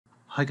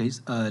Hi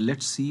guys,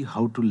 let's see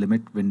how to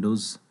limit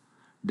Windows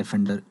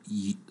Defender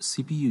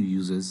CPU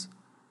uses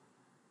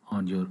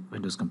on your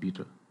Windows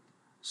computer.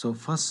 So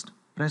first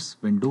press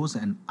Windows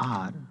and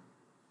R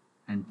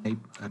and type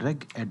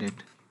regedit.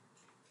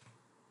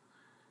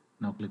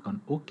 Now click on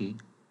OK.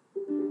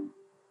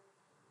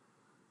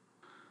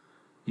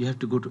 You have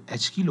to go to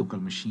HKey local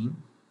machine,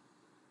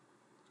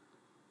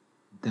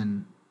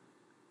 then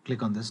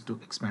click on this to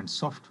expand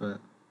software,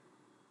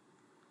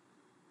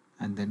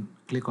 and then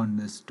click on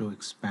this to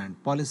expand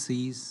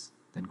policies,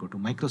 then go to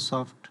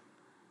Microsoft,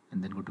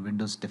 and then go to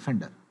Windows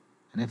Defender.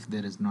 And if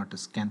there is not a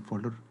scan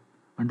folder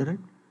under it,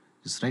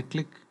 just right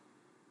click,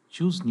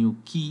 choose new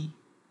key,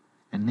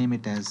 and name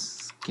it as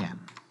scan.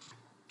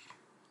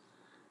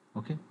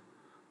 Okay,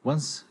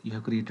 once you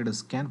have created a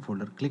scan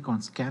folder, click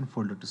on scan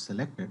folder to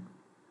select it,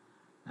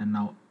 and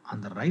now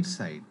on the right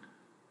side,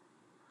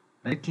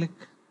 right click,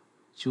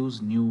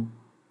 choose new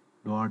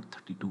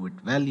 .32-bit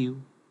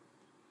value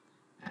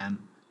and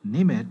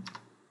name it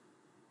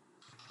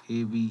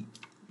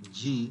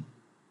AVG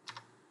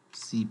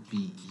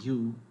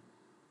CPU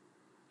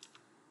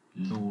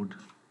load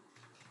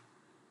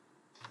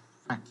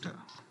factor.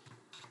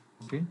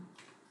 Okay,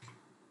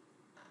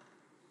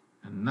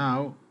 and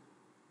now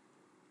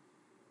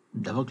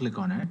double click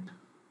on it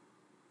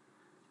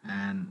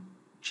and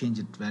change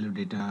it value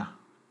data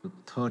to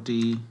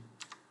 30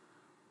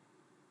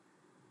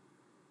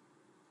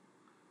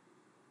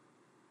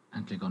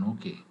 and click on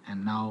OK.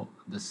 And now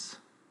this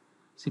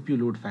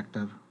CPU load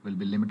factor will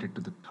be limited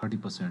to the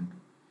 30%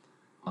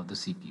 of the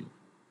CPU.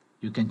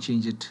 You can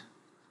change it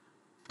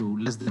to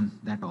less than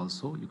that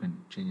also. You can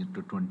change it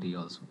to 20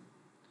 also,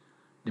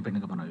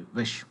 depending upon how you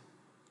wish.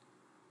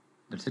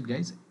 That's it,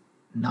 guys.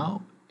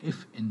 Now,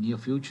 if in near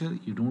future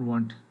you don't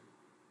want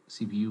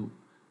CPU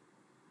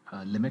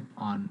limit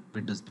on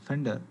Windows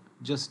Defender,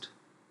 just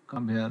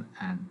come here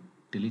and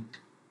delete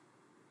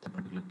the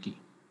particular key.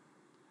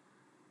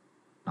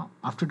 Now,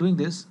 after doing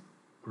this,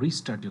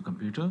 restart your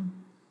computer,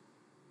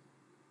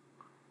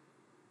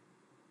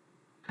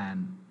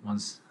 and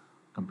once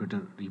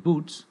computer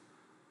reboots,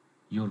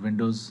 your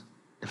Windows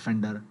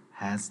Defender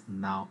has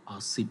now a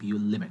CPU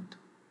limit.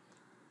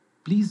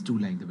 Please do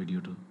like the video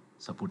to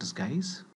support us, guys.